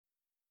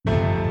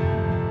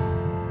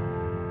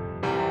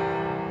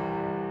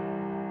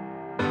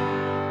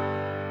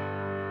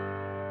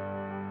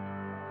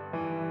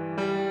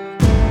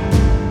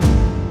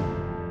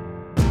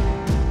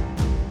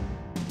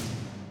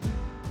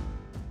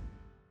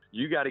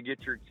You got to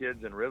get your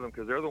kids in rhythm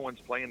because they're the ones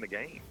playing the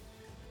game.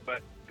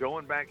 But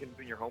going back and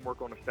doing your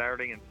homework on a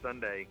Saturday and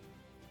Sunday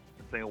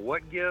and saying,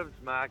 what gives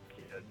my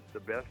kids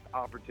the best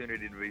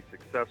opportunity to be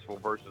successful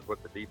versus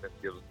what the defense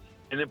gives them,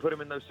 and then put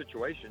them in those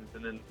situations.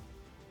 And then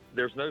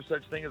there's no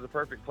such thing as a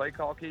perfect play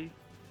call, Keith.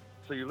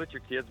 So you let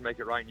your kids make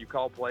it right, and you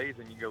call plays,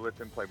 and you go let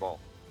them play ball.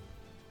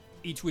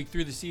 Each week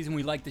through the season,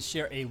 we like to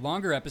share a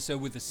longer episode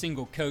with a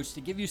single coach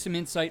to give you some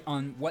insight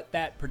on what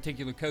that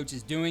particular coach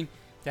is doing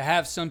to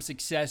have some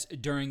success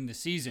during the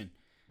season.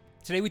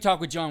 Today we talk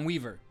with John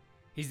Weaver.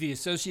 He's the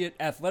Associate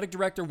Athletic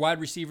Director,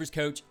 Wide Receivers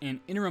Coach, and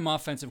Interim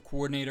Offensive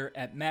Coordinator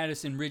at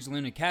Madison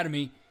Ridgeland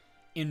Academy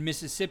in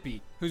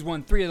Mississippi, who's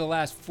won 3 of the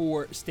last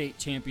 4 state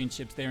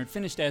championships there and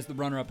finished as the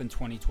runner-up in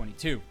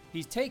 2022.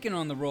 He's taken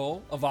on the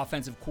role of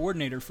offensive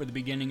coordinator for the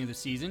beginning of the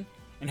season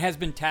and has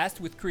been tasked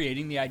with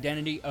creating the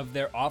identity of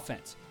their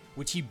offense,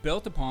 which he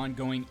built upon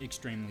going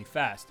extremely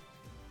fast.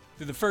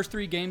 Through the first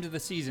 3 games of the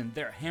season,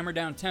 their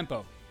hammer-down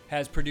tempo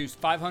has produced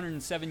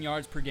 507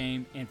 yards per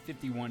game and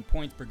 51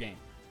 points per game.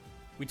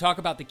 We talk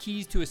about the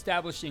keys to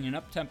establishing an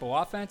up-tempo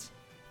offense,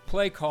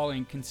 play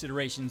calling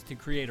considerations to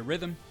create a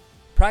rhythm,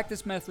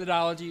 practice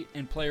methodology,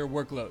 and player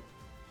workload.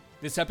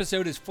 This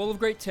episode is full of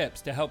great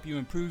tips to help you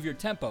improve your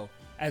tempo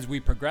as we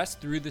progress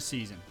through the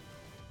season.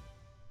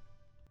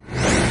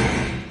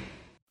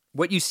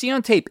 What you see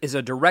on tape is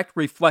a direct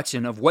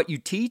reflection of what you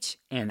teach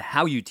and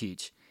how you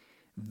teach.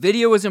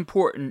 Video is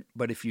important,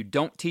 but if you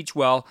don't teach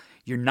well,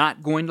 you're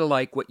not going to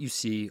like what you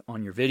see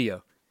on your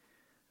video.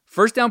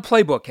 First Down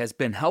Playbook has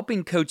been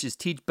helping coaches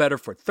teach better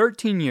for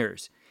 13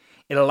 years.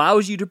 It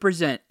allows you to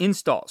present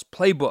installs,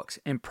 playbooks,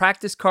 and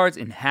practice cards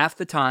in half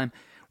the time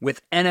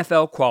with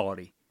NFL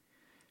quality.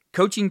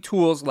 Coaching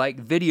tools like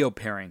video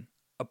pairing,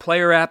 a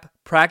player app,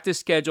 practice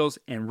schedules,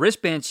 and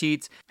wristband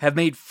sheets have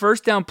made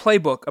First Down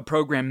Playbook a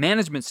program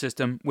management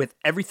system with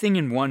everything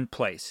in one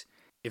place.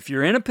 If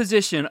you're in a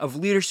position of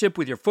leadership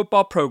with your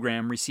football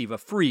program, receive a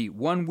free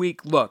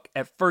 1-week look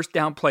at First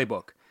Down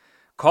Playbook.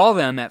 Call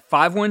them at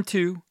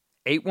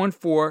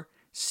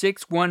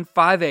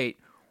 512-814-6158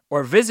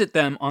 or visit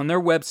them on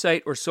their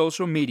website or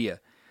social media.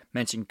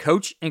 Mention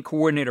Coach and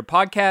Coordinator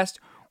Podcast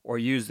or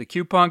use the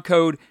coupon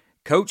code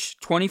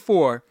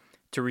COACH24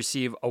 to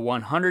receive a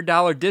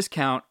 $100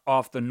 discount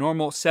off the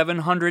normal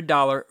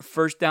 $700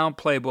 First Down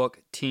Playbook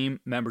team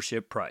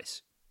membership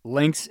price.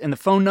 Links and the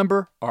phone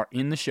number are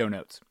in the show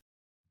notes.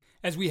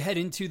 As we head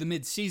into the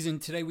mid-season,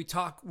 today we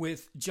talk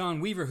with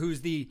John Weaver,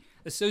 who's the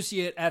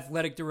Associate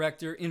Athletic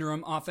Director,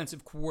 Interim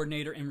Offensive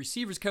Coordinator, and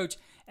Receivers Coach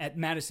at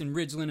Madison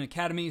Ridgeland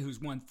Academy,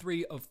 who's won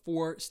 3 of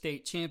 4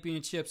 state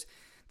championships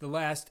the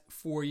last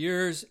 4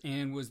 years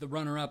and was the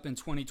runner-up in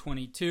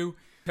 2022.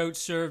 Coach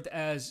served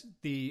as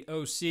the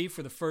OC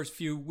for the first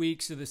few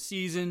weeks of the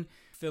season,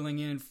 filling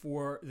in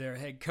for their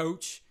head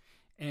coach.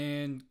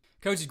 And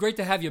Coach, it's great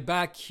to have you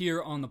back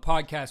here on the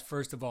podcast,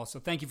 first of all.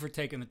 So thank you for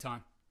taking the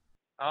time.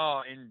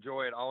 Oh,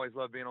 enjoy it. Always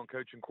love being on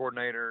Coach and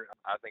Coordinator.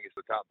 I think it's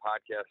the top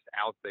podcast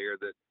out there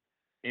that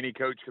any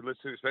coach could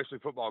listen to, especially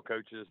football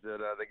coaches, that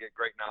they get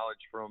great knowledge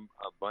from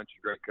a bunch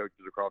of great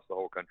coaches across the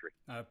whole country.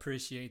 I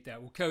appreciate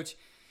that. Well, Coach,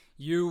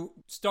 you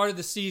started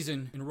the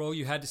season in a role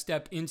you had to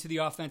step into the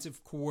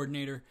offensive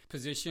coordinator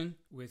position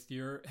with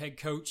your head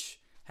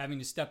coach having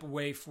to step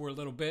away for a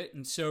little bit.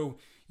 And so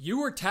you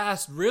were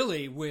tasked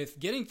really with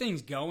getting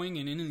things going.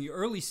 And in the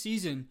early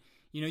season,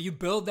 you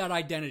build that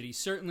identity.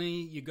 Certainly,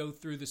 you go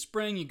through the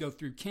spring, you go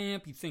through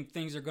camp, you think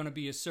things are going to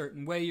be a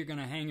certain way, you're going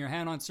to hang your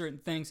hat on certain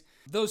things.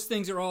 Those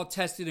things are all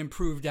tested and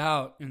proved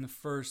out in the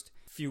first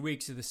few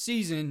weeks of the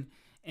season.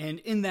 And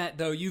in that,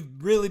 though,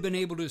 you've really been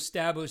able to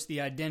establish the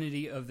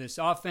identity of this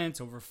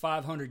offense, over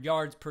 500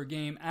 yards per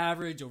game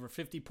average, over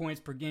 50 points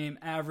per game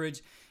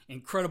average,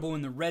 incredible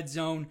in the red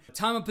zone.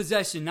 Time of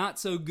possession, not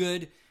so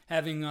good,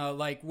 having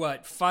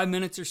 5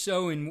 minutes or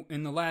so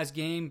in the last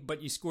game,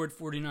 but you scored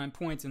 49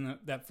 points in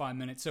that 5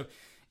 minutes. So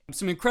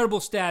some incredible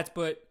stats,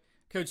 but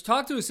Coach,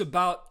 talk to us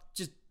about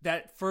just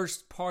that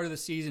first part of the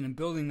season and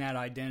building that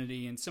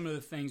identity and some of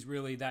the things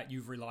really that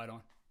you've relied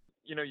on.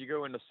 You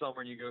go into summer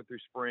and you go through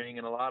spring,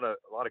 and a lot of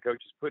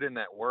coaches put in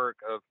that work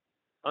of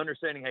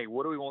understanding, hey,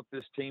 what do we want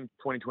this team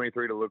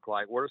 2023 to look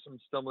like? What are some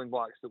stumbling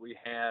blocks that we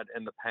had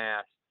in the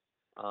past?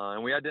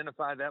 And we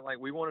identified that like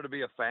we wanted to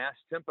be a fast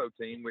tempo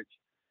team, which,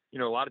 a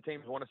lot of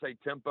teams want to say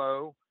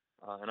tempo.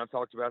 And I've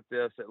talked about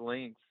this at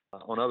length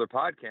on other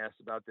podcasts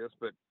about this,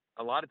 but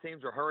a lot of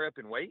teams are hurry up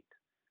and wait.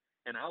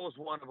 And I was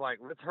one of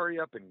let's hurry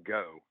up and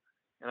go.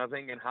 And I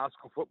think in high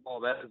school football,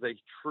 that is a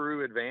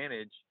true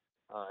advantage.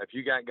 If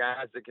you got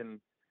guys that can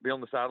be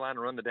on the sideline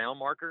and run the down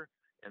marker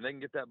and they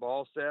can get that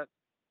ball set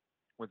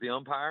with the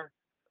umpire,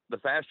 the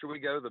faster we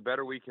go, the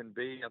better we can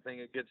be. I think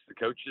it gets the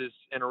coaches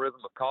in a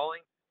rhythm of calling,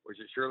 which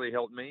it surely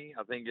helped me.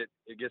 I think it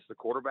gets the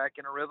quarterback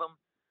in a rhythm.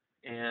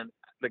 And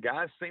the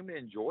guys seem to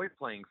enjoy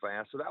playing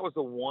fast. So that was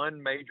the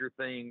one major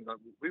thing.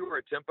 We were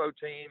a tempo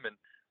team, and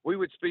we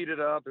would speed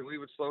it up and we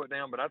would slow it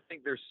down. But I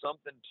think there's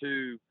something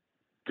to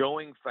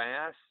going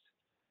fast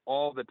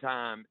all the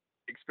time,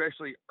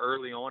 especially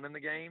early on in the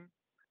game.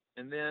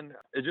 And then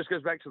it just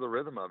goes back to the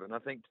rhythm of it. And I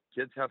think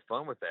kids have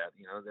fun with that,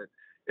 that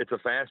it's a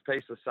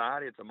fast-paced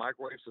society. It's a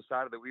microwave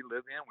society that we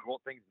live in. We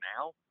want things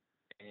now.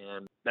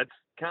 And that's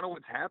kind of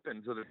what's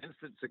happened. So the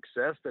instant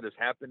success that has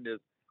happened is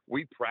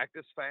we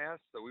practice fast.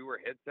 So we wear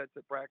headsets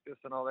at practice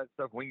and all that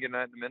stuff. We can get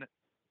into that in a minute,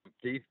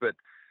 Keith. But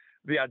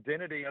the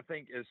identity, I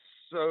think, is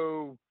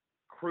so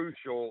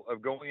crucial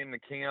of going into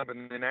camp.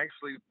 And then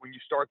actually when you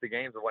start the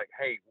games, of like,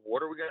 hey,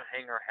 what are we going to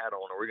hang our hat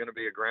on? Are we going to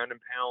be a ground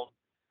and pound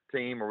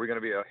team? Are we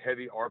going to be a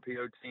heavy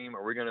RPO team?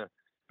 Are we going to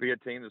be a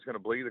team that's going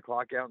to bleed the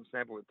clock out and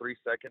snap it with 3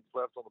 seconds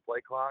left on the play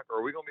clock? Or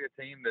are we going to be a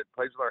team that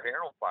plays with our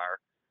hair on fire?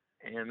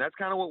 And that's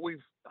kind of what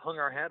we've hung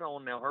our hat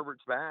on. Now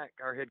Herbert's back,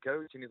 our head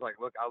coach, and he's like,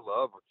 look, I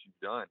love what you've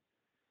done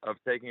of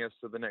taking us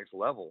to the next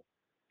level.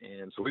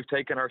 And so we've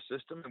taken our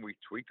system and we've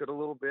tweaked it a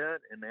little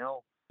bit. And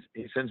now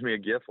he sends me a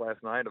gift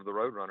last night of the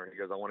Roadrunner. He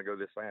goes, I want to go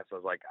this fast. I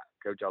was like,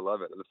 Coach, I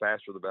love it. The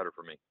faster, the better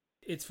for me.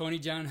 It's funny,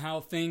 John, how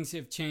things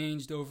have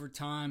changed over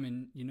time.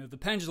 And, the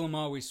pendulum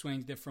always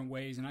swings different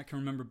ways. And I can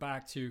remember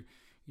back to,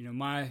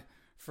 my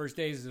first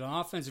days as an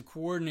offensive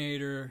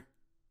coordinator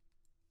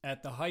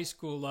at the high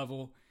school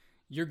level.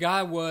 Your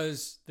guy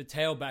was the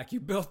tailback. You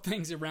built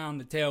things around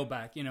the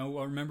tailback.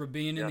 I remember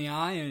being in the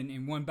eye and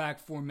in one-back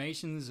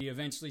formations. He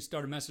eventually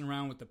started messing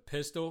around with the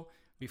pistol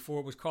before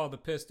it was called the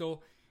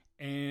pistol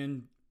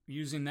and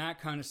using that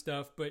kind of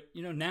stuff. But,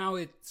 now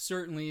it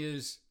certainly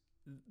is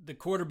the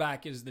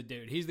quarterback is the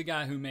dude. He's the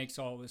guy who makes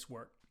all this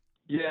work.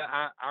 Yeah,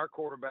 our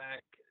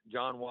quarterback,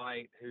 John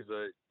White, who's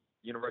a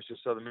University of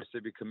Southern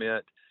Mississippi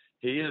commit,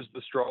 he is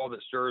the straw that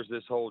stirs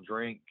this whole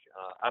drink.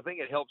 I think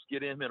it helps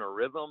get him in a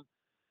rhythm.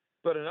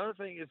 But another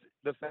thing is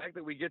the fact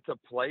that we get to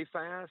play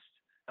fast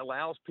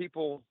allows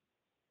people,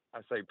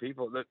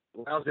 that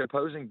allows the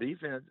opposing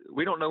defense,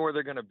 we don't know where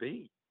they're going to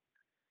be.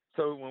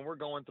 So when we're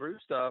going through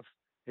stuff,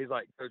 he's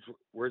like, Coach,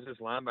 where's this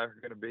linebacker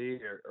going to be?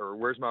 Or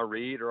where's my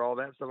read or all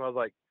that stuff? I was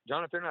like,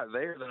 John, if they're not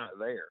there, they're not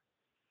there.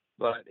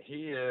 But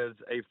he is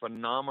a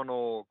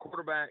phenomenal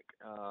quarterback.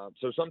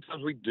 So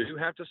sometimes we do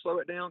have to slow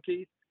it down,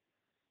 Keith,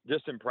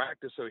 just in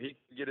practice so he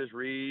can get his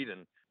read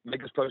and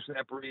make his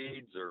post-snap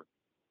reads or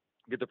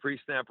get the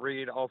pre-snap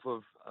read off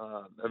of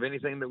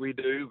anything that we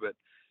do. But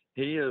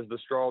he is the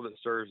straw that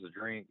stirs the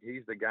drink.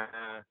 He's the guy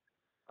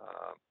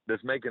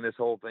that's making this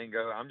whole thing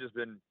go. I've just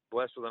been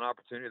blessed with an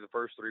opportunity the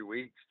first 3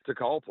 weeks to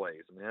call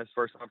plays. I mean, that's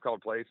the first time I've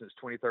called plays since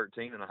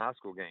 2013 in a high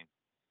school game.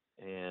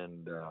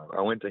 And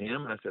I went to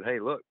him and I said, hey,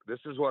 look, this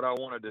is what I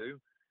want to do.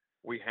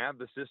 We have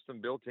the system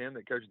built in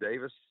that Coach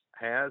Davis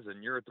has,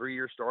 and you're a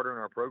 3-year starter in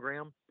our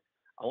program.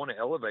 I want to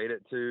elevate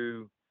it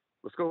to,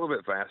 let's go a little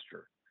bit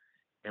faster.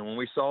 And when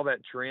we saw that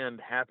trend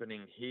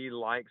happening, he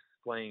likes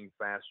playing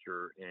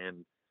faster.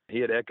 And he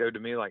had echoed to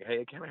me like, hey,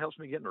 it kind of helps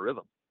me get in a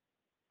rhythm.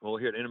 We'll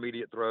hit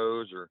intermediate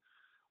throws or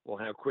we'll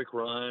have quick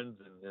runs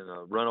and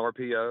run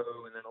RPO,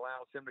 and then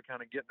allows him to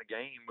kind of get in the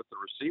game with the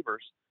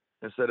receivers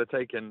instead of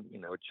taking,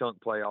 a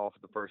chunk play off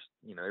the first,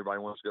 everybody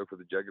wants to go for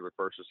the jugular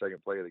first or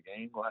second play of the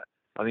game. Well,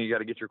 I think you got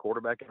to get your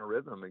quarterback in a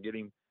rhythm and get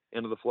him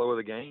into the flow of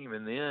the game.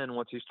 And then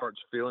once he starts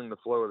feeling the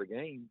flow of the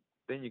game,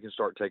 then you can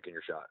start taking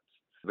your shots.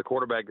 The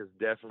quarterback is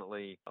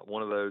definitely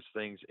one of those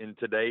things in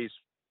today's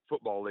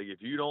football league.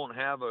 If you don't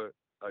have a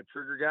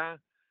trigger guy,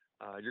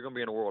 you're going to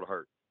be in a world of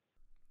hurt.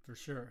 For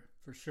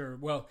sure.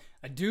 Well,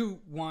 I do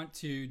want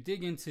to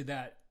dig into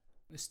that,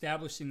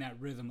 establishing that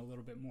rhythm a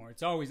little bit more.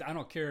 It's always, I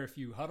don't care if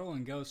you huddle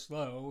and go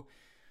slow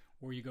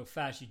or you go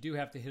fast, you do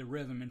have to hit a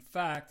rhythm. In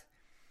fact,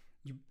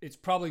 it's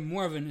probably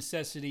more of a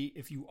necessity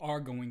if you are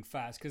going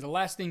fast, because the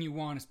last thing you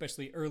want,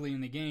 especially early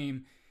in the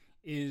game,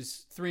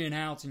 is 3 and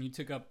outs and you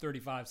took up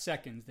 35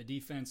 seconds. The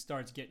defense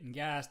starts getting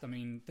gassed. I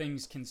mean,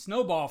 things can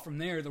snowball from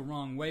there the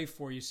wrong way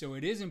for you. So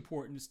it is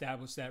important to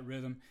establish that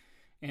rhythm.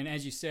 And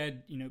as you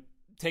said,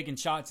 taking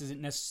shots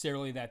isn't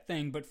necessarily that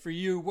thing. But for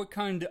you, what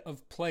kind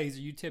of plays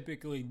are you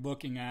typically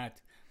looking at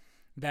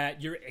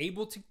that you're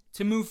able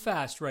to move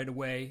fast right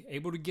away,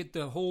 able to get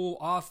the whole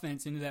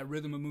offense into that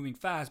rhythm of moving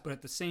fast, but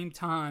at the same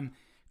time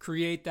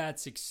create that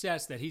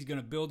success that he's going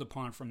to build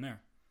upon from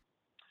there?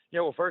 Yeah,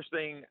 well, first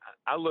thing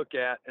I look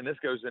at, and this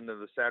goes into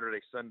the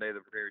Saturday, Sunday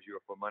that prepares you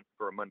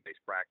for a Monday's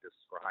practice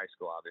for high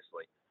school,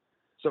 obviously.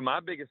 So my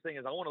biggest thing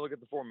is I want to look at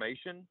the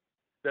formation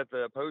that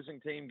the opposing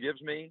team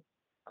gives me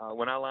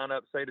when I line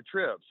up, say, to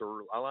trips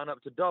or I line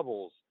up to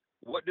doubles.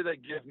 What do they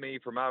give me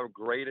for my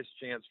greatest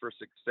chance for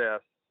success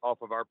off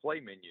of our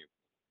play menu?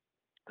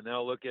 And then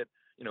I'll look at,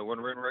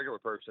 when we're in regular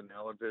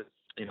personnel, if it's,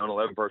 an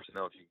 11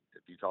 personnel, if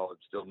you call it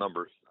still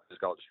numbers, I just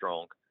call it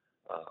strong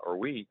or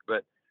weak.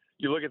 But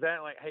you look at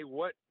that like, hey,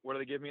 what do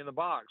they give me in the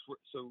box?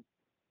 So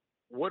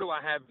what do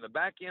I have in the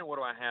back end? What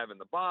do I have in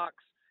the box?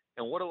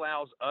 And what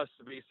allows us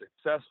to be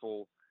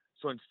successful?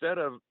 So instead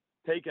of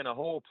taking a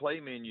whole play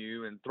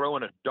menu and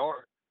throwing a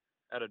dart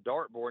at a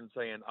dartboard and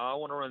saying, I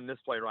want to run this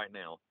play right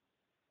now,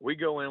 we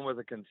go in with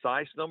a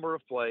concise number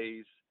of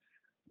plays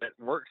that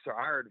works to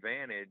our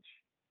advantage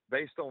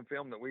based on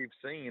film that we've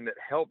seen that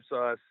helps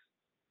us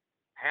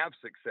have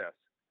success.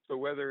 So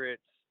whether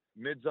it's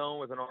mid-zone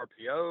with an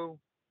RPO,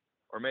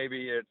 or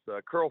maybe it's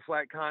a curl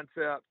flat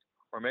concept,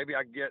 or maybe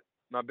I get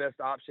my best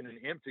option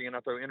in empty and I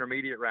throw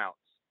intermediate routes.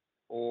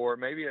 Or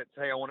maybe it's,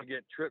 hey, I want to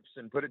get trips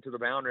and put it to the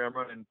boundary. I'm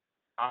running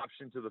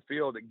option to the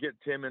field that gets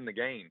him in the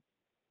game.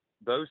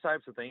 Those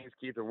types of things,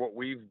 Keith, are what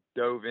we've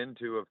dove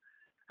into of,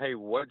 hey,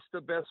 what's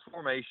the best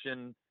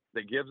formation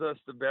that gives us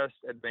the best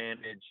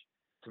advantage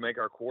to make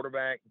our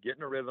quarterback get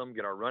in a rhythm,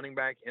 get our running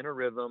back in a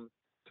rhythm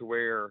to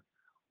where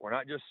we're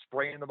not just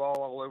spraying the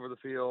ball all over the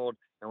field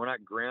and we're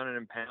not grounding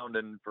and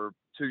pounding for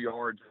 2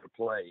 yards of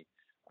play.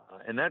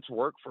 And that's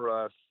work for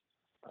us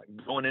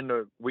going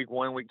into week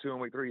 1, week 2,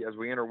 and week 3 as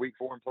we enter week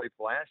 4 and play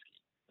Pulaski.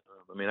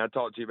 I mean, I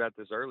talked to you about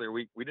this earlier.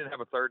 We didn't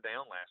have a third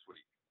down last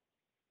week,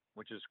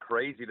 which is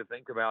crazy to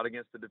think about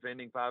against the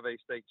defending 5A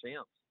state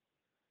champs.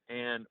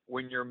 And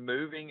when you're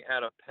moving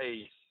at a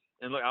pace,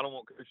 and look, I don't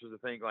want coaches to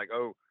think like,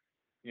 oh,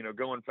 you know,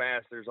 going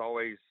fast, there's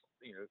always,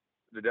 you know,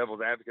 the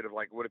devil's advocate of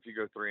like, what if you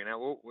go 3 and out?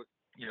 Well,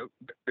 you know,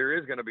 there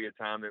is going to be a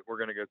time that we're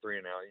going to go 3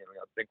 and out. You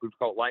know, I think we've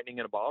caught lightning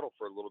in a bottle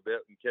for a little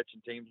bit and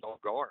catching teams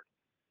off guard.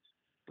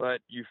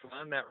 But you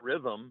find that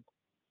rhythm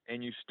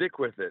and you stick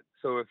with it.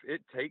 So if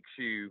it takes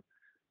you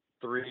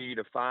 3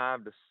 to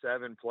 5 to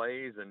 7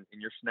 plays and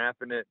you're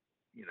snapping it,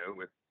 you know,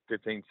 with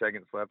 15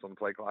 seconds left on the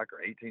play clock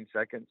or 18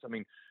 seconds, I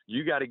mean,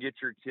 you got to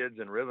get your kids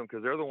in rhythm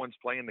because they're the ones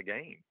playing the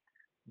game.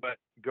 But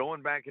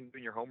going back and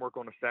doing your homework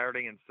on a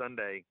Saturday and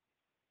Sunday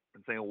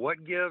and saying,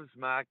 what gives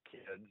my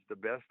kids the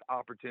best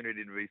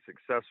opportunity to be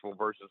successful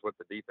versus what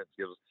the defense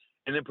gives us,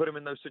 and then put them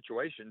in those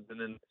situations. And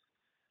then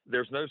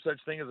there's no such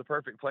thing as a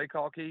perfect play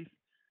call, Keith.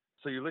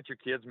 So you let your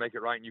kids make it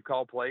right, and you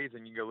call plays,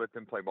 and you go let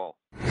them play ball.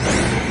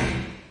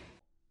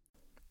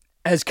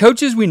 As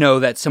coaches, we know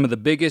that some of the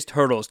biggest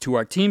hurdles to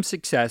our team's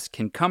success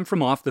can come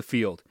from off the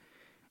field.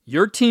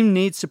 Your team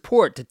needs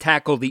support to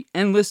tackle the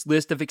endless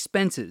list of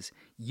expenses,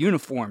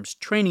 uniforms,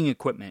 training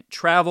equipment,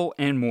 travel,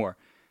 and more.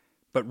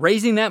 But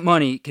raising that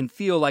money can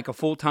feel like a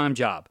full-time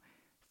job.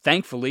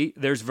 Thankfully,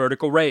 there's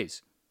Vertical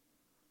Raise.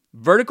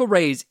 Vertical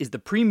Raise is the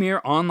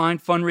premier online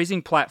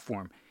fundraising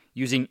platform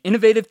using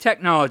innovative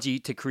technology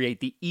to create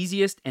the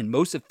easiest and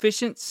most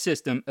efficient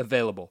system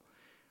available.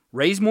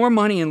 Raise more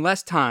money in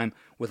less time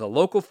with a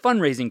local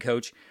fundraising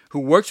coach who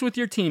works with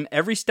your team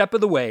every step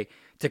of the way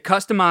to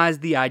customize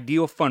the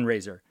ideal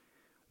fundraiser.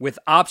 With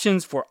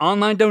options for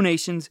online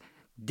donations,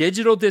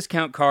 digital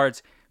discount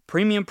cards,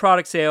 premium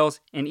product sales,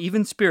 and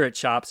even spirit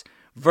shops,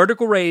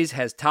 Vertical Raise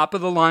has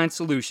top-of-the-line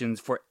solutions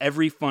for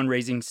every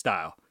fundraising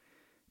style.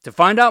 To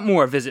find out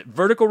more, visit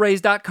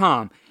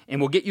verticalraise.com and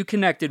we'll get you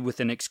connected with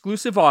an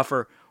exclusive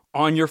offer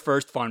on your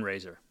first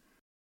fundraiser.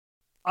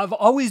 I've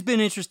always been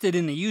interested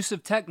in the use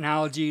of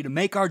technology to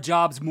make our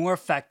jobs more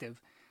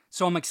effective,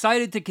 so I'm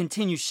excited to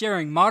continue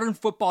sharing modern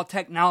football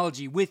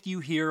technology with you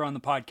here on the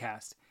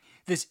podcast.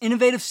 This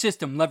innovative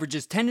system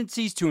leverages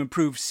tendencies to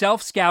improve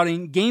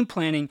self-scouting, game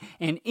planning,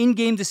 and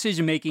in-game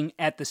decision-making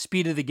at the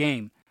speed of the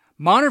game.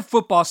 Modern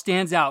football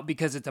stands out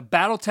because it's a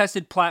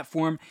battle-tested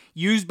platform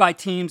used by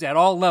teams at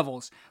all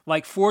levels,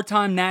 like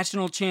 4-time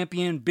national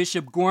champion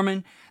Bishop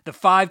Gorman, the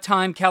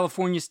 5-time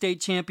California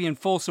state champion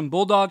Folsom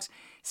Bulldogs,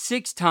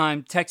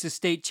 6-time Texas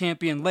state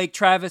champion Lake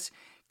Travis,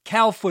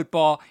 Cal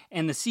football,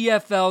 and the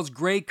CFL's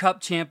Grey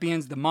Cup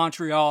champions, the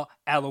Montreal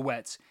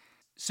Alouettes.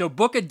 So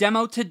book a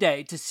demo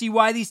today to see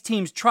why these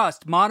teams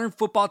trust modern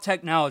football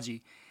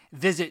technology.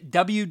 Visit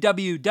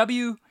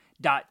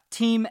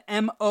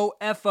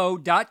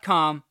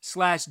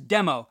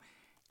www.teammofo.com/demo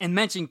and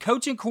mention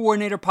Coach and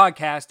Coordinator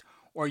Podcast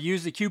or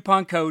use the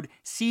coupon code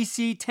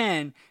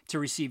CC10 to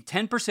receive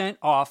 10%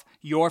 off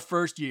your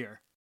first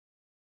year.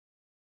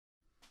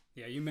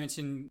 Yeah, you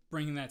mentioned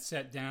bringing that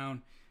set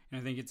down, and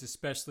I think it's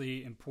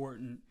especially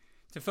important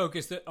to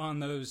focus on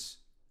those,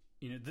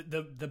 you know,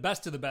 the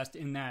best of the best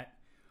in that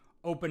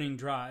opening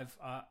drive.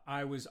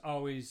 I was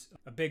always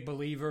a big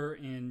believer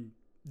in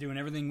doing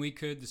everything we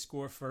could to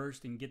score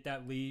first and get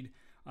that lead.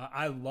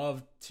 I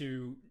love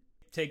to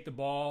take the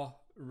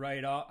ball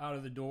right out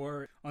of the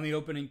door on the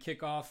opening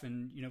kickoff.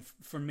 And, you know,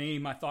 for me,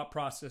 my thought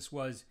process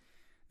was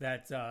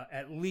that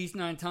at least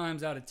 9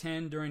 times out of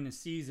 10 during the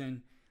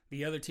season,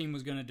 the other team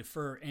was going to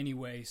defer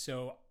anyway.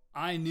 So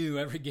I knew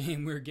every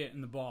game we were getting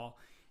the ball.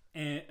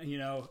 And, you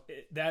know,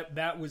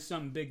 that was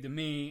something big to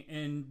me.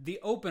 And the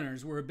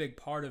openers were a big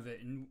part of it.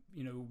 And,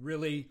 you know,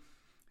 really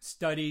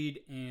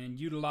studied and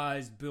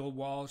utilized Bill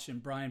Walsh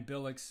and Brian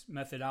Billick's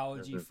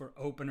methodology for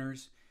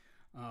openers.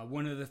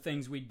 One of the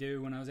things we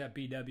do when I was at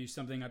BW,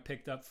 something I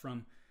picked up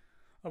from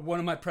one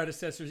of my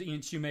predecessors,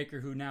 Ian Shoemaker,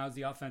 who now is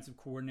the offensive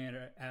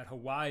coordinator at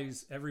Hawaii,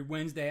 is every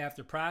Wednesday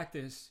after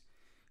practice,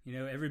 you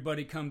know,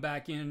 everybody come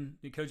back in,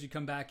 the coach would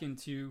come back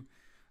into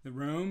the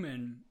room,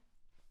 and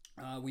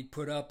we'd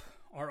put up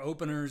our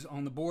openers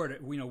on the board.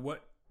 You know,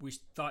 what we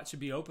thought should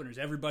be openers.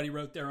 Everybody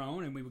wrote their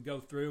own, and we would go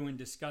through and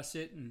discuss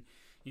it and,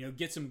 you know,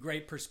 get some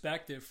great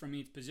perspective from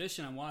each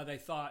position on why they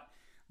thought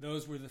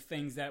those were the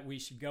things that we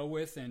should go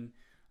with. And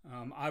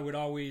I would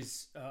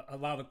always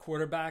allow the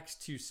quarterbacks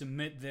to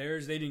submit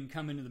theirs. They didn't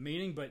come into the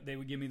meeting, but they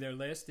would give me their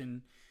list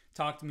and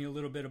talk to me a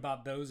little bit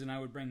about those, and I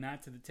would bring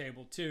that to the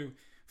table too.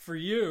 For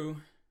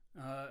you,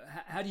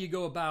 how do you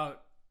go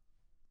about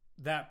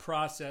that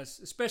process,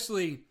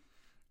 especially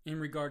in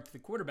regard to the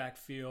quarterback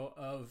feel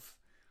of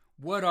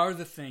what are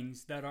the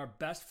things that are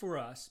best for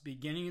us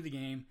beginning of the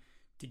game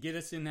to get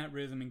us in that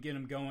rhythm and get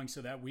them going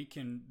so that we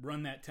can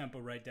run that tempo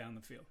right down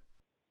the field?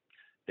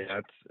 Yeah,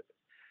 that's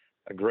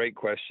a great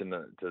question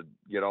to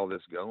get all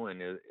this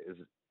going. Is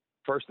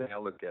first thing I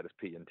look at is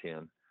P and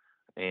 10.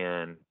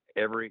 And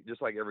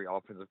just like every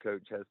offensive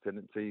coach has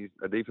tendencies,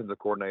 a defensive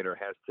coordinator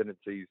has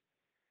tendencies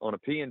on a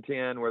P and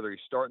 10, whether he's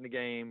starting the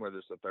game, whether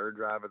it's the third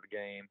drive of the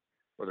game,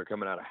 whether they're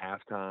coming out of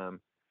halftime.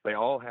 They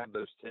all have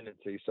those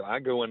tendencies. So I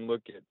go and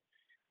look at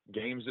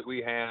games that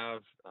we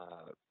have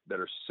that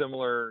are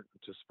similar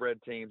to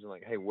spread teams and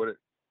like, hey, what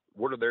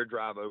are their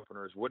drive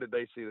openers? What did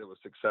they see that was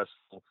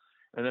successful?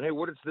 And then, hey,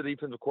 what is the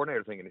defensive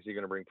coordinator thinking? Is he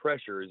going to bring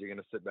pressure? Is he going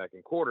to sit back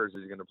in quarters?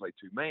 Is he going to play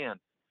two-man?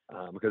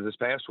 Because this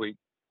past week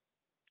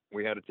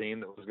we had a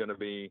team that was going to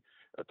be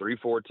a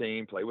 3-4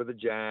 team, play with a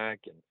jack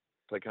and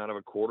play kind of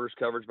a quarters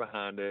coverage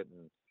behind it.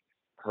 And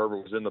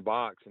Herbert was in the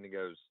box, and he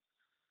goes,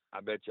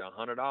 I bet you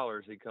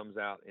 $100 he comes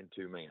out in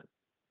two-man.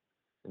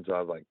 And so I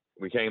was like,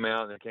 we came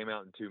out, and it came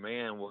out in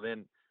two-man. Well,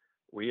 then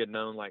we had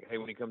known, like, hey,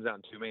 when he comes out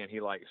in two-man, he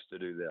likes to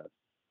do this.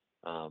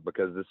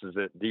 Because this is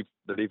it.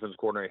 The defense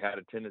coordinator had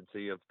a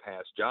tendency of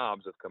past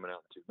jobs of coming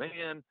out in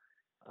two-man,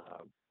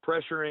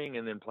 pressuring,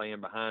 and then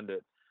playing behind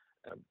it.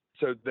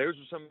 So those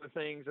are some of the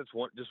things. That's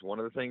just one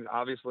of the things,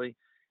 obviously,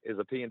 is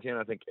a P and 10.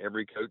 I think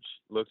every coach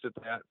looks at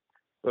that.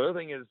 The other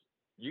thing is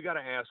you got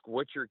to ask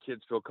what your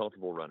kids feel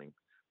comfortable running,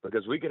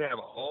 because we could have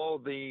all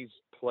these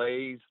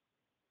plays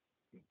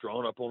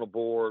drawn up on a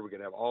board. We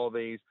could have all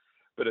these,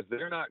 but if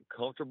they're not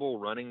comfortable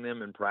running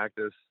them in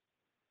practice,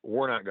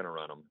 we're not going to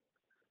run them.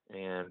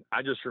 And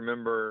I just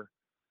remember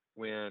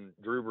when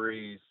Drew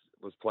Brees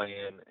was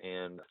playing,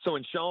 and so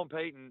when Sean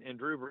Payton and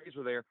Drew Brees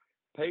were there,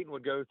 Payton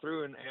would go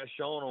through and ask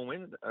Sean on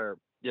Wednesday,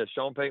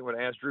 Sean Payton would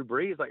ask Drew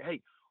Brees, like,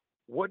 hey,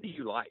 what do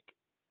you like?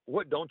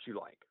 What don't you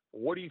like?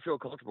 What do you feel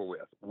comfortable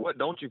with? What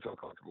don't you feel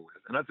comfortable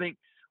with? And I think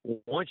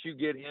once you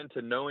get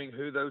into knowing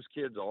who those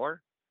kids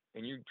are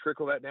and you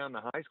trickle that down to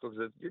high school,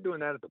 because you're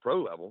doing that at the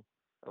pro level,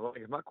 I'm like,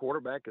 if my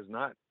quarterback is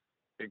not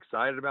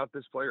excited about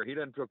this player, he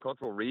doesn't feel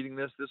comfortable reading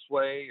this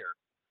way, or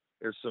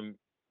there's some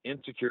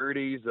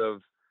insecurities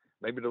of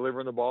maybe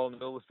delivering the ball in the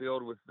middle of the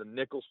field with the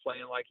nickels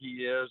playing like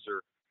he is,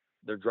 or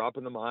they're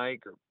dropping the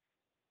mic.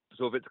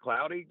 So if it's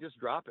cloudy, just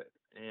drop it.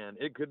 And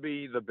it could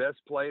be the best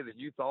play that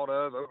you thought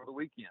of over the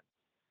weekend.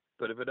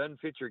 But if it doesn't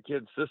fit your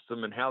kid's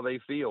system and how they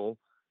feel,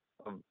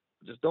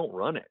 just don't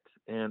run it.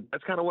 And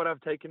that's kind of what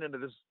I've taken into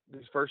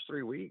these first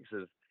 3 weeks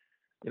is,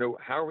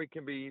 how we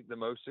can be the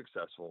most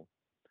successful.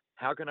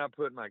 How can I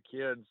put my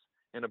kids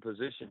in a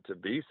position to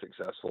be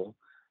successful?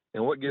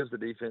 And what gives the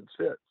defense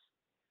fits?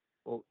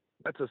 Well,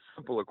 that's a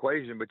simple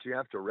equation, but you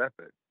have to rep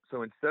it.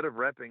 So instead of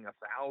repping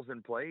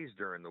 1,000 plays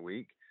during the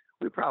week,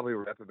 we probably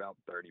rep about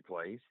 30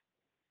 plays,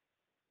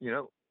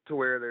 to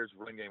where there's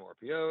run game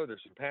RPO,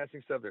 there's some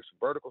passing stuff, there's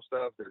some vertical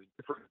stuff, there's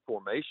different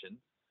formations.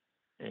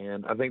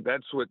 And I think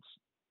that's what's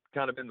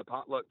kind of been the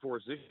potluck for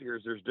us this year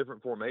is there's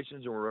different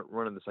formations and we're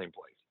running the same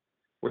plays,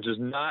 which is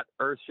not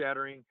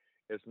earth-shattering.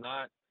 It's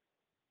not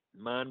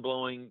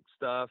mind-blowing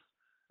stuff,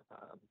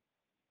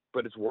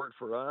 but it's worked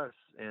for us.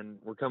 And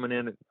we're coming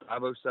in at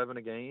 507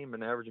 a game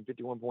and averaging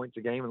 51 points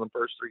a game in the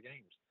first 3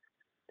 games.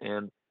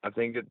 And I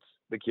think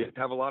the kids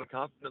have a lot of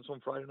confidence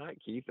on Friday night,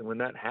 Keith. And when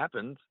that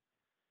happens,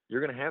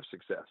 you're going to have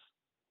success.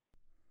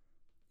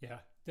 Yeah,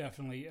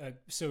 definitely.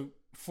 So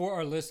for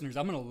our listeners,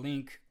 I'm going to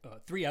link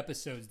 3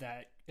 episodes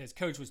that, as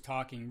Coach was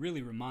talking,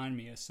 really remind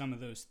me of some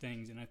of those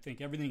things. And I think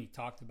everything he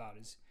talked about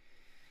is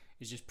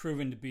just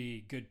proven to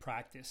be good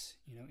practice,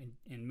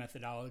 in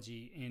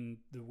methodology, in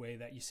the way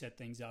that you set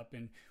things up.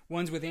 And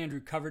one's with Andrew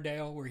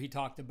Coverdale, where he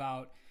talked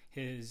about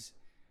his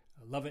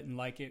love it and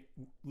like it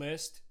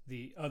list.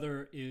 The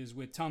other is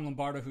with Tom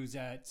Lombardo, who's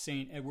at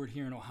St. Edward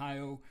here in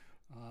Ohio,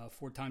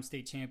 4-time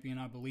state champion,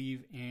 I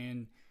believe.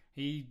 And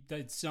he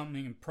did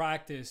something in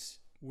practice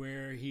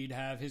where he'd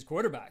have his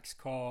quarterbacks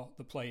call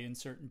the play in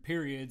certain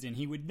periods, and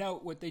he would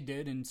note what they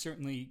did. And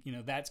certainly,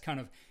 that's kind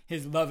of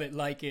his love it,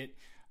 like it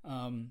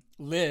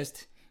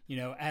list,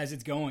 as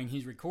it's going,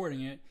 he's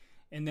recording it.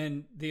 And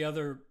then the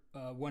other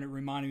one it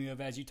reminded me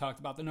of, as you talked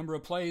about the number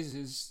of plays,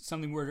 is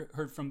something we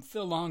heard from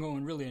Phil Longo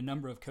and really a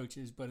number of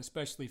coaches, but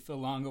especially Phil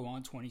Longo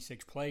on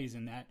 26 plays,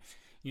 and that,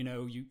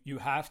 you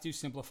have to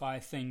simplify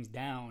things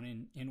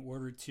down in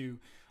order to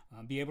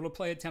be able to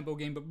play a tempo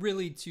game, but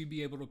really to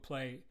be able to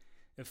play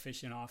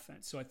efficient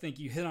offense. So I think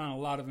you hit on a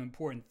lot of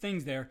important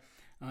things there.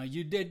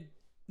 You did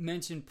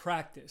mention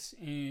practice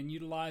and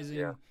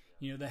utilizing,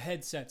 the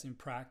headsets in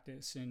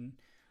practice, and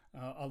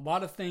a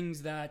lot of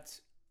things that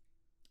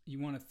you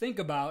want to think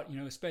about,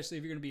 especially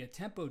if you're going to be a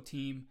tempo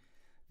team,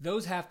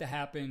 those have to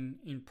happen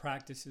in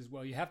practice as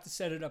well. You have to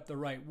set it up the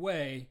right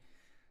way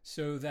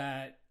so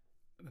that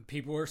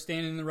people are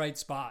standing in the right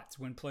spots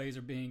when plays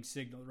are being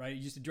signaled, right? It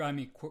used to drive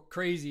me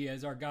crazy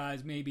as our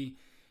guys maybe,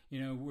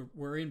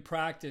 we're in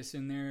practice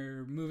and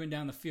they're moving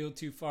down the field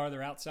too far,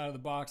 they're outside of the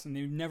box and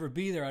they'd never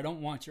be there. I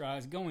don't want your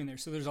eyes going there.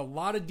 So there's a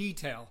lot of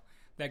detail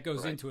that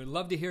goes into it.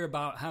 Love to hear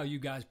about how you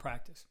guys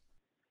practice.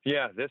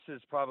 Yeah, this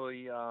is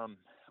probably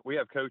we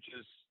have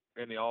coaches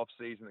in the off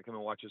season that come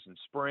and watch us in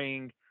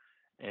spring,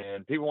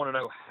 and people want to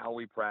know how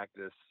we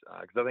practice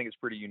because I think it's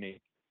pretty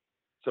unique.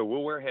 So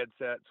we'll wear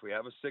headsets. We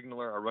have a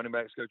signaler. Our running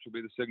backs coach will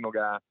be the signal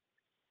guy.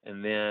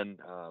 And then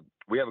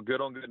we have a good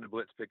on good in the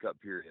blitz pickup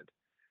period.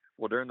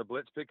 Well, during the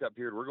blitz pickup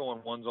period, we're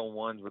going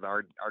ones-on-ones with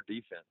our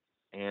defense.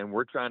 And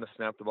we're trying to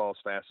snap the ball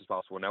as fast as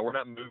possible. Now, we're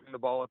not moving the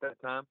ball at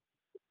that time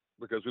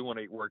because we want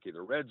to work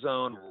either red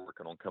zone, we're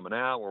working on coming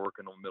out, we're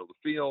working on middle of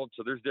the field.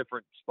 So there's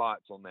different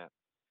spots on that.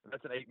 And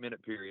that's an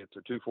 8-minute period,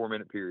 so 2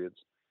 4-minute periods.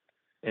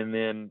 And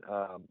then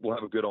we'll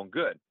have a good on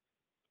good.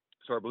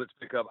 So our blitz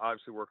pickup,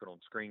 obviously working on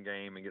screen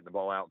game and getting the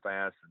ball out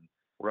fast, and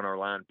we're on our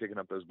line picking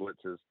up those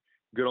blitzes.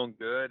 Good on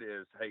good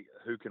is, hey,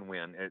 who can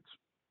win? It's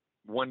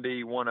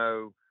 1D,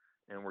 1-0,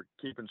 and we're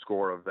keeping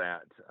score of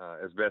that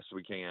as best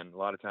we can. A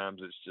lot of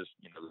times it's just,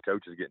 the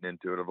coaches getting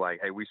into it of like,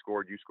 hey, we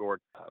scored, you scored,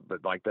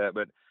 but like that.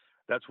 But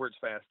that's where it's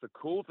fast. The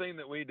cool thing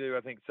that we do,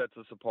 I think, sets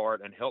us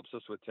apart and helps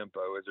us with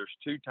tempo is there's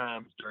 2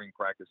 times during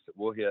practice that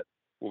we'll hit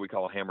what we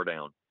call a hammer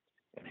down.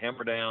 And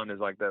hammer down is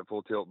like that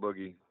full tilt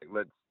boogie.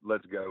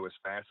 Let's go as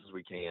fast as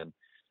we can.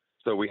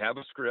 So we have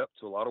a script.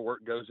 So a lot of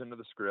work goes into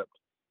the script.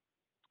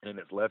 And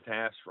it's left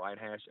hash, right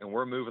hash, and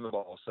we're moving the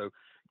ball. So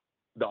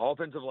the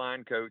offensive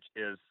line coach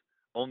is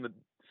on the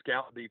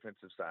scout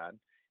defensive side.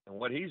 And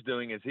what he's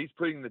doing is he's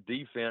putting the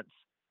defense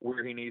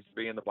where he needs to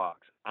be in the box.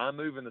 I'm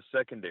moving the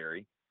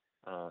secondary.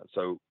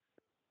 So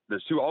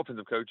there's 2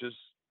 offensive coaches,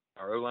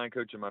 our O-line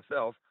coach and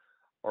myself,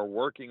 are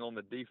working on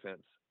the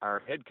defense.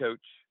 Our head coach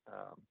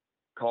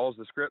calls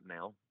the script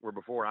now, where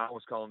before I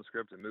was calling the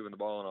script and moving the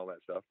ball and all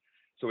that stuff.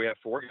 So we have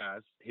 4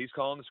 guys. He's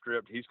calling the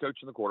script. He's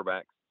coaching the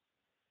quarterbacks.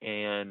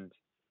 And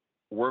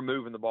we're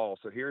moving the ball.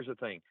 So here's the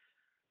thing.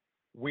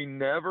 We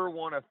never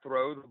want to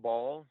throw the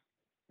ball,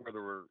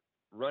 whether we're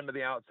run to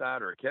the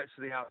outside or a catch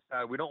to the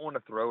outside. We don't want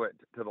to throw it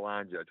to the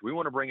line judge. We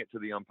want to bring it to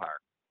the umpire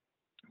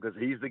because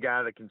he's the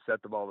guy that can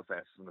set the ball the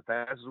fastest. And the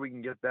fastest we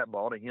can get that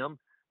ball to him,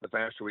 the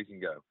faster we can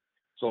go.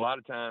 So a lot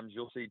of times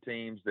you'll see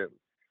teams that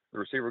the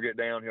receiver get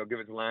down, he'll give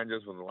it to the line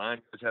judge when the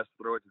line judge has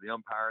to throw it to the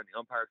umpire. And the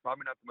umpire is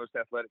probably not the most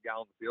athletic guy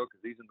on the field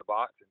because he's in the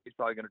box and he's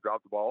probably going to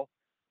drop the ball.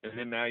 And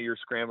then now you're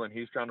scrambling.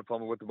 He's trying to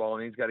fumble with the ball,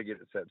 and he's got to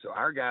get it set. So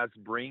our guys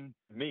bring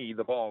me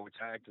the ball, which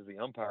I act as the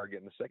umpire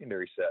getting the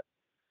secondary set.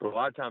 But a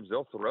lot of times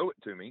they'll throw it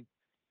to me,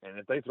 and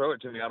if they throw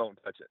it to me, I don't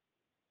touch it.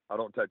 I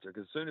don't touch it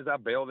because as soon as I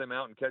bail them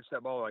out and catch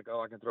that ball, like,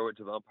 oh, I can throw it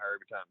to the umpire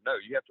every time. No,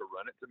 you have to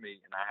run it to me,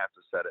 and I have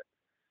to set it.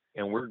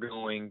 And we're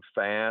going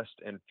fast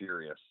and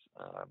furious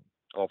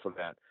off of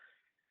that.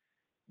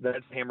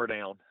 That's hammer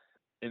down.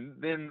 And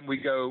then we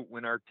go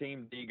when our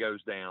team D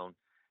goes down,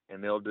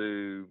 and they'll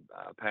do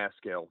pass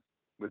scale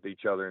with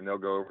each other, and they'll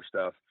go over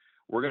stuff.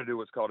 We're going to do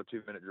what's called a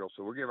 2-minute drill.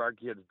 So we'll give our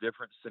kids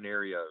different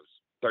scenarios,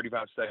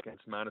 35 seconds,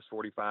 minus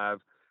 45,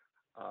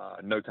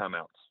 no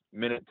timeouts,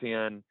 minute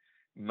 10,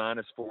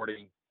 minus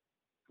 40,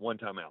 1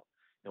 timeout.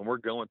 And we're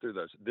going through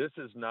those. This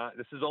is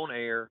on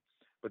air,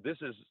 but this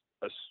is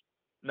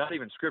not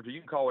even scripted.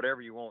 You can call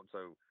whatever you want.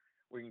 So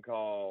we can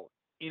call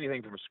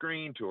anything from a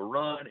screen to a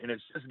run, and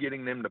it's just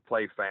getting them to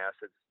play fast.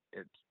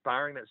 It's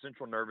firing that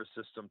central nervous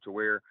system to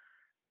where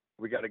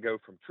we got to go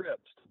from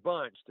trips to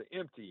bunch to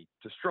empty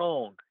to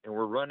strong, and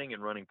we're running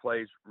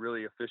plays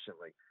really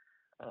efficiently.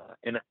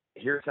 And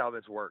here's how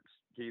this works,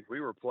 Keith. We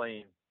were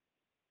playing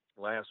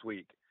last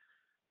week.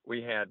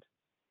 We had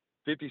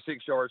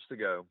 56 yards to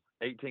go,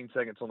 18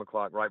 seconds on the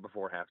clock right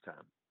before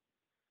halftime.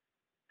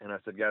 And I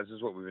said, guys, this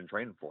is what we've been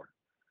training for.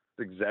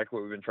 It's exactly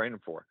what we've been training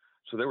for.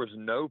 So there was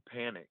no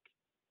panic.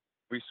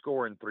 We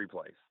score in 3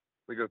 plays.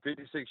 We go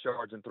 56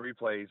 yards in 3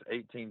 plays,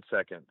 18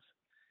 seconds.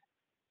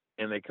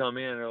 And they come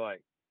in and they're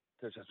like,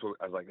 Coach,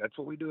 I was like, that's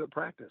what we do at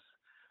practice.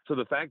 So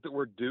the fact that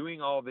we're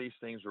doing all these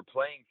things, we're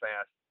playing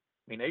fast.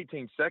 I mean,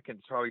 18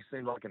 seconds probably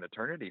seemed like an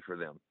eternity for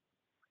them.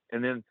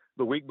 And then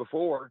the week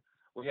before,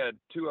 we had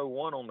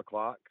 2:01 on the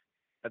clock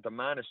at the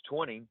minus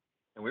 20,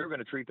 and we were going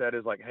to treat that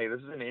as like, hey,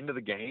 this is an end of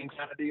the game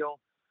kind of deal.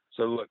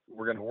 So look,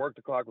 we're going to work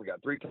the clock. We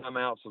got 3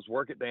 timeouts. Let's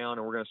work it down,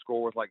 and we're going to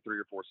score with like 3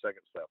 or 4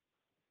 seconds left.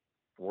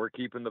 We're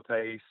keeping the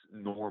pace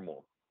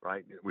normal,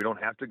 right? We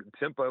don't have to.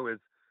 Tempo is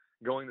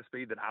going the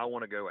speed that I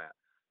want to go at.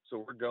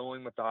 So we're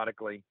going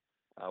methodically.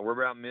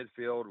 We're about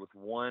midfield with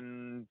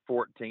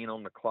 1:14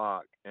 on the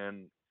clock,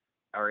 and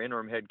our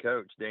interim head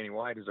coach, Danny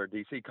White, who's our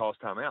DC, calls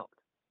timeout.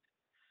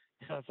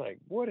 And I was like,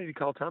 what did he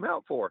call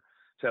timeout for?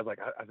 So I was like,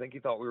 I think he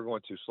thought we were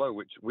going too slow,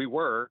 which we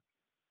were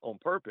on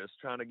purpose,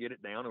 trying to get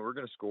it down, and we're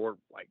going to score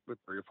like with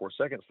 3 or 4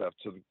 seconds left.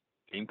 So the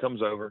team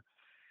comes over,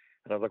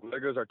 and I was like, well, there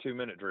goes our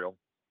 2-minute drill.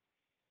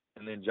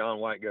 And then John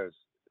White goes,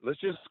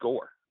 let's just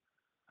score.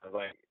 I was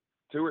like,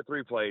 2 or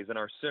 3 plays, and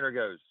our center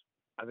goes,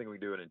 I think we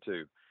do it in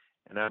 2.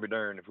 And I'd be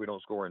darned if we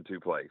don't score in 2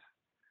 plays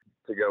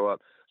to go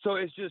up. So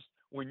it's just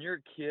when your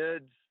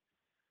kids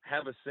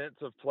have a sense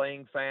of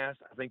playing fast,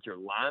 I think your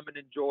linemen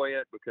enjoy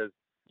it because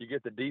you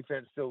get the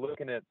defense still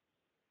looking at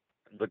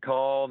the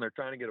call and they're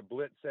trying to get a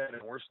blitz set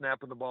and we're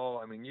snapping the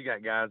ball. I mean, you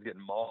got guys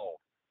getting mauled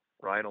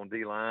right on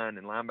D-line,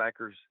 and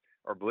linebackers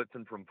are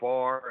blitzing from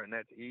far, and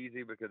that's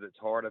easy because it's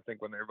hard. I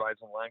think when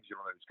everybody's on line, you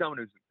don't know who's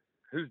coming,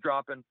 who's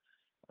dropping.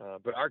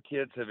 But our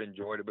kids have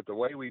enjoyed it. But the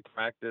way we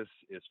practice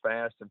is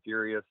fast and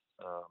furious.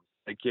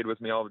 They kid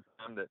with me all the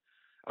time that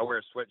I wear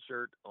a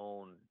sweatshirt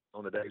on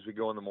the days we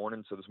go in the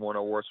morning. So this morning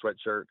I wore a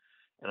sweatshirt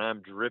and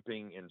I'm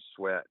dripping in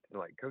sweat. And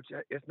like, Coach,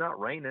 it's not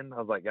raining. I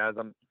was like, guys,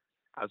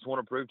 I just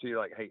want to prove to you,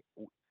 like, hey,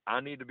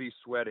 I need to be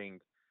sweating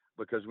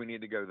because we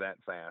need to go that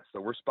fast. So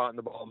we're spotting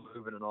the ball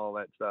moving and all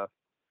that stuff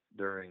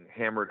during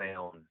hammer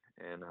down,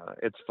 and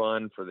it's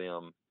fun for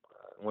them.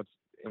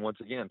 Once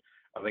again,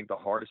 I think the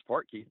hardest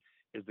part, Keith,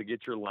 is to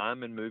get your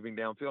linemen moving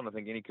downfield. And I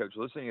think any coach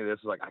listening to this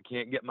is like, I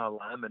can't get my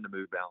linemen to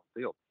move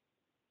downfield.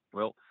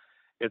 Well,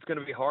 it's going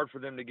to be hard for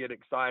them to get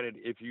excited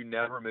if you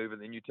never move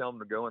and then you tell them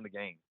to go in the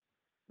game.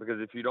 Because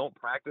if you don't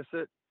practice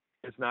it,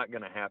 it's not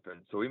going to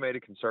happen. So we made a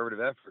conservative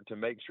effort to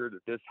make sure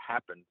that this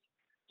happens.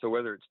 So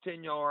whether it's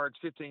 10 yards,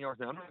 15 yards,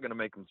 now I'm not going to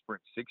make them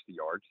sprint 60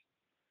 yards,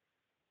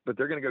 but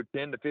they're going to go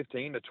 10 to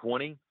 15 to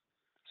 20.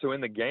 So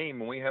in the game,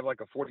 when we have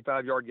like a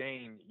 45-yard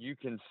game, you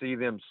can see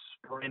them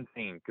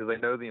sprinting because they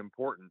know the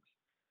importance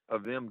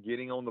of them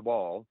getting on the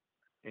ball.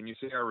 And you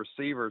see our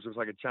receivers, it's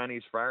like a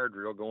Chinese fire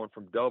drill going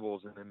from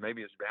doubles and then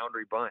maybe it's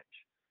boundary bunch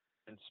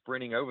and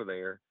sprinting over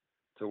there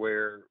to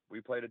where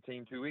we played a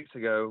team 2 weeks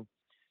ago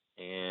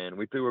and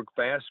we threw a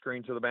fast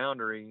screen to the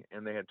boundary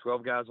and they had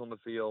 12 guys on the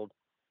field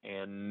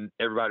and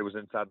everybody was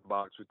inside the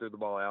box. We threw the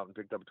ball out and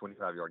picked up a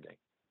 25-yard gain.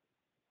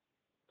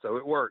 So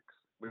it works,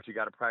 but you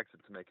got to practice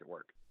it to make it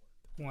work.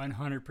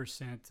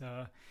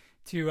 100%.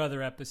 Two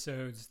other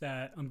episodes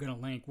that I'm going to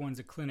link. One's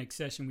a clinic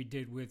session we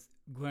did with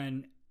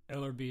Glenn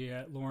Ellerby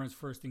at Lawrence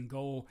First and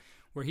Goal,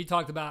 where he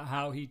talked about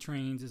how he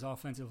trains his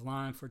offensive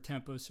line for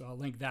tempo. So I'll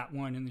link that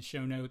one in the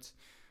show notes.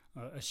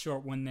 A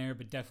short one there,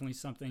 but definitely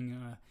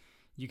something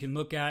you can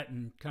look at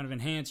and kind of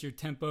enhance your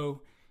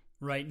tempo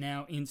right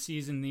now in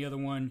season. The other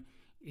one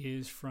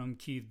is from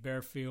Keith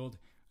Bearfield,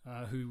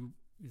 who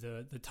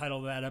the title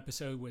of that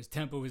episode was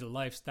Tempo is a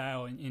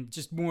Lifestyle, and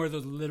just more of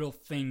those little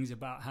things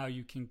about how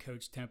you can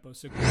coach tempo.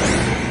 So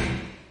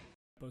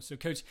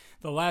Coach,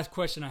 the last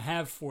question I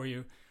have for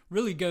you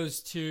really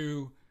goes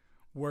to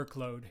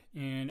workload.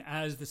 And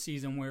as the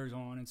season wears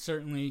on, and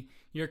certainly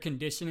you're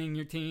conditioning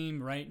your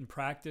team, right, in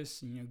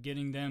practice,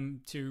 getting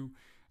them to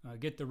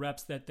get the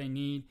reps that they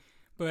need.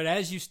 But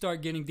as you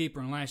start getting deeper,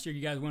 and last year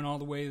you guys went all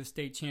the way to the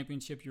state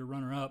championship, you're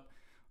runner-up,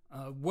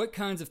 what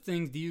kinds of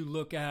things do you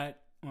look at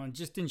on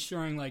just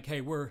ensuring, like,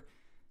 hey, we're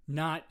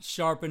not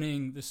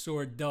sharpening the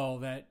sword dull,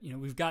 that,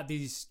 we've got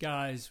these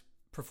guys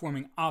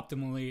performing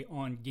optimally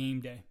on game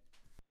day?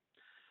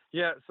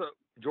 Yeah, so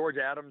George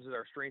Adams is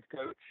our strength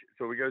coach.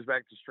 So he goes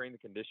back to strength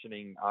and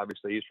conditioning.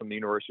 Obviously, he's from the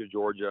University of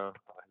Georgia.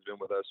 He's been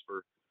with us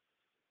for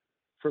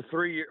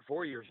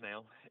 4 years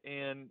now.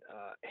 And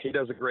he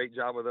does a great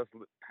job with us,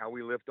 how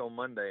we lift on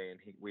Monday. And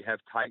we have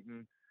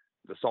Titan,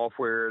 the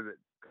software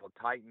called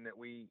Titan that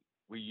we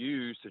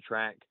use to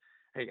track,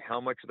 hey,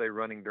 how much are they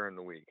running during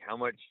the week? How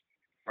much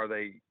are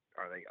they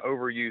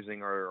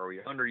overusing, or are we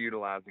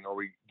underutilizing? Are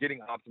we getting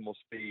optimal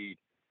speed?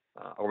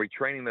 Are we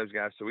training those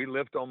guys? So we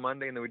lift on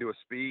Monday and then we do a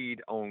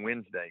speed on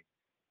Wednesday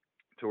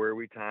to where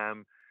we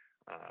time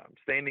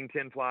standing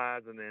 10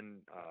 flies and then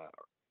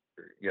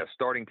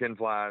starting 10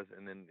 flies,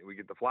 and then we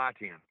get the fly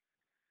 10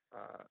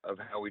 of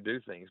how we do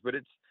things. But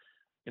it's,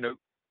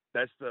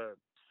 that's the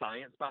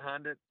science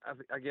behind it,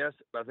 I guess.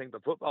 But I think the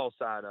football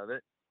side of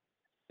it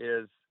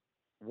is,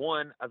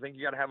 one, I think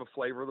you got to have a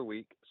flavor of the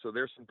week. So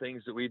there's some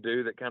things that we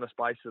do that kind of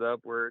spice it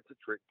up, where it's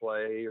a trick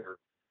play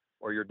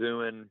or you're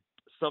doing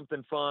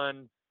something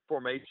fun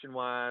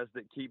formation-wise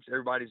that keeps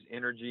everybody's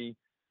energy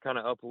kind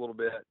of up a little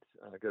bit.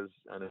 Because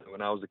I know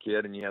when I was a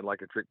kid and you had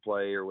like a trick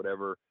play or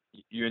whatever,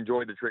 you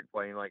enjoyed the trick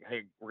play and like,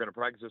 hey, we're going to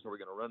practice this or we're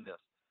going to run this.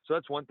 So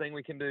that's one thing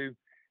we can do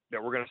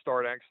that we're going to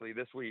start actually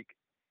this week.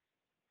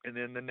 And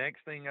then the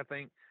next thing, I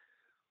think,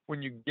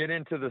 when you get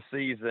into the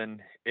season,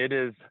 it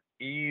is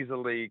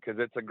easily, because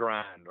it's a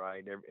grind,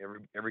 right?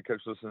 Every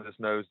coach listening to this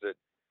knows that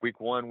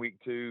week 1, week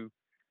 2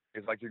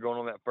 is like you're going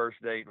on that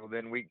first date. Well,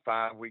 then week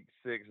 5, week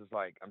 6 is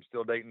like, I'm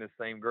still dating this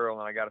same girl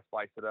and I got to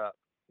spice it up.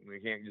 We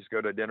can't just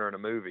go to dinner and a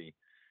movie.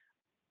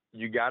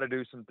 You got to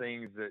do some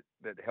things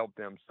that help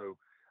them. So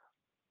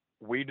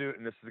we do,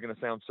 and this is going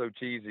to sound so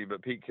cheesy,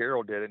 but Pete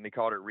Carroll did it and he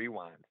called it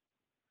rewind.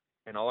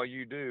 And all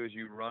you do is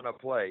you run a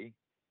play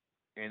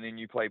and then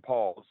you play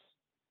pause.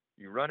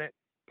 You run it,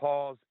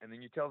 pause, and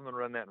then you tell them to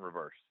run that in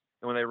reverse.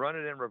 And when they run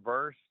it in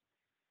reverse,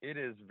 it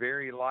is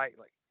very light,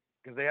 like,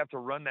 because they have to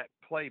run that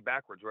play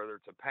backwards, whether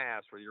it's a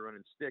pass, whether you're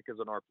running stick as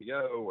an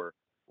RPO or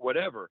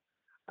whatever.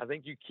 I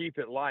think you keep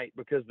it light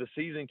because the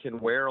season can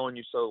wear on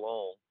you so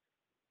long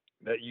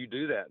that you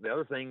do that. The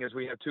other thing is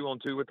we have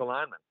 2-on-2 with the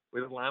linemen.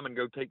 We let the linemen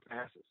go take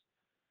passes.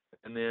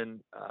 And then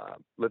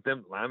let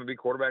them, linemen be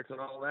quarterbacks and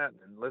all that,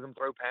 and let them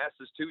throw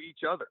passes to each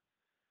other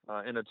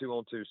in a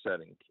 2-on-2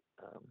 setting.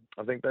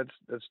 I think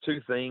that's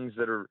two things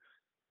that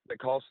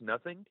cost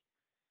nothing.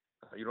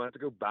 You don't have to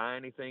go buy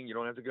anything. You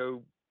don't have to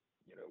go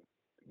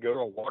to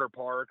a water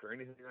park or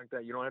anything like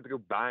that. You don't have to go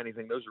buy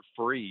anything. Those are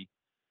free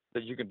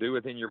that you can do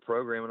within your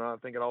program. And I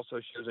think it also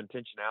shows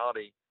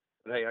intentionality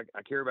that, hey,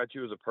 I care about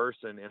you as a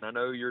person. And I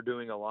know you're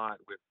doing a lot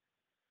with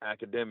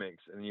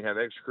academics, and you have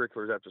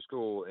extracurriculars after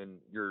school, and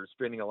you're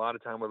spending a lot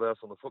of time with us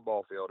on the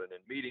football field and in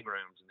meeting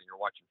rooms, and then you're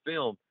watching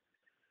film.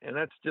 And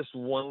that's just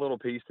one little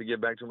piece to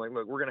get back to them. Like,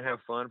 look, we're going to have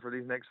fun for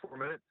these next 4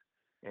 minutes,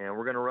 and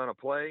we're going to run a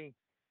play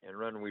and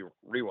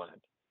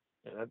rewind.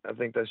 And I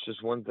think that's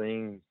just one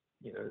thing,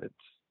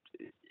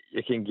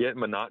 it can get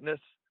monotonous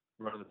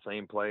running the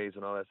same plays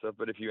and all that stuff.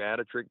 But if you add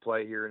a trick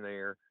play here and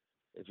there,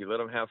 if you let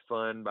them have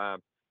fun by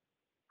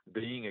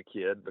being a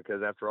kid,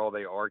 because after all,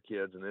 they are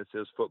kids and this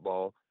is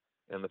football.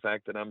 And the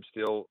fact that I'm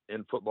still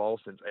in football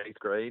since 8th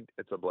grade,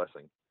 it's a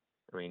blessing.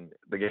 I mean,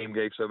 the game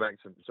gave so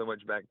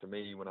much back to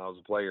me when I was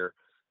a player,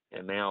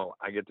 and now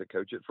I get to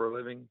coach it for a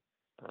living.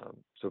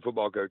 So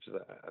football coaches,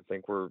 I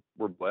think we're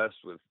blessed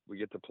with, we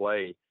get to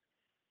play,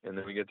 and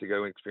then we get to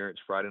go experience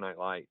Friday Night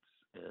Lights.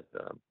 And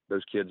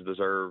those kids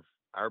deserve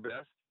our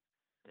best,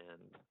 and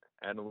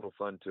adding a little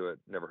fun to it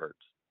never hurts.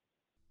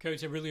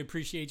 Coach, I really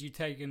appreciate you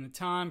taking the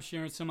time,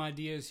 sharing some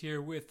ideas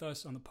here with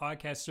us on the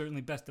podcast.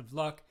 Certainly best of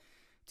luck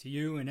to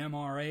you and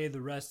MRA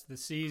the rest of the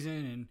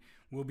season, and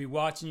we'll be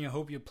watching you.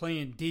 Hope you're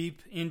playing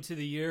deep into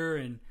the year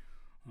and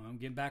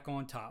get back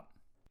on top.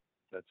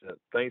 That's it.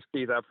 Thanks,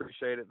 Keith. I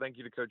appreciate it. Thank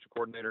you to Coach and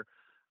Coordinator.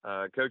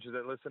 Coaches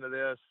that listen to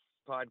this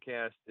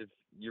podcast, if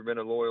you've been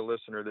a loyal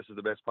listener, this is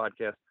the best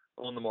podcast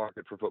on the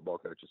market for football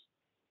coaches.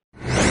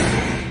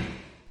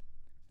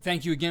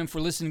 Thank you again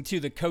for listening to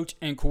the Coach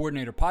and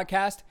Coordinator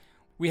podcast.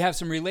 We have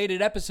some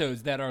related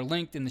episodes that are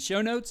linked in the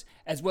show notes,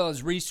 as well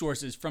as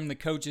resources from the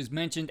coaches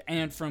mentioned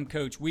and from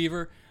Coach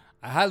Weaver.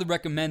 I highly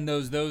recommend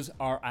those. Those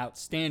are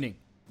outstanding.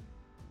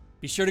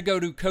 Be sure to go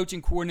to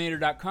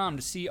coachandcoordinator.com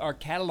to see our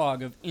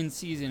catalog of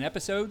in-season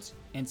episodes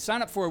and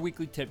sign up for a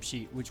weekly tip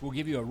sheet, which will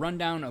give you a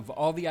rundown of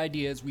all the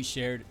ideas we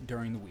shared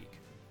during the week.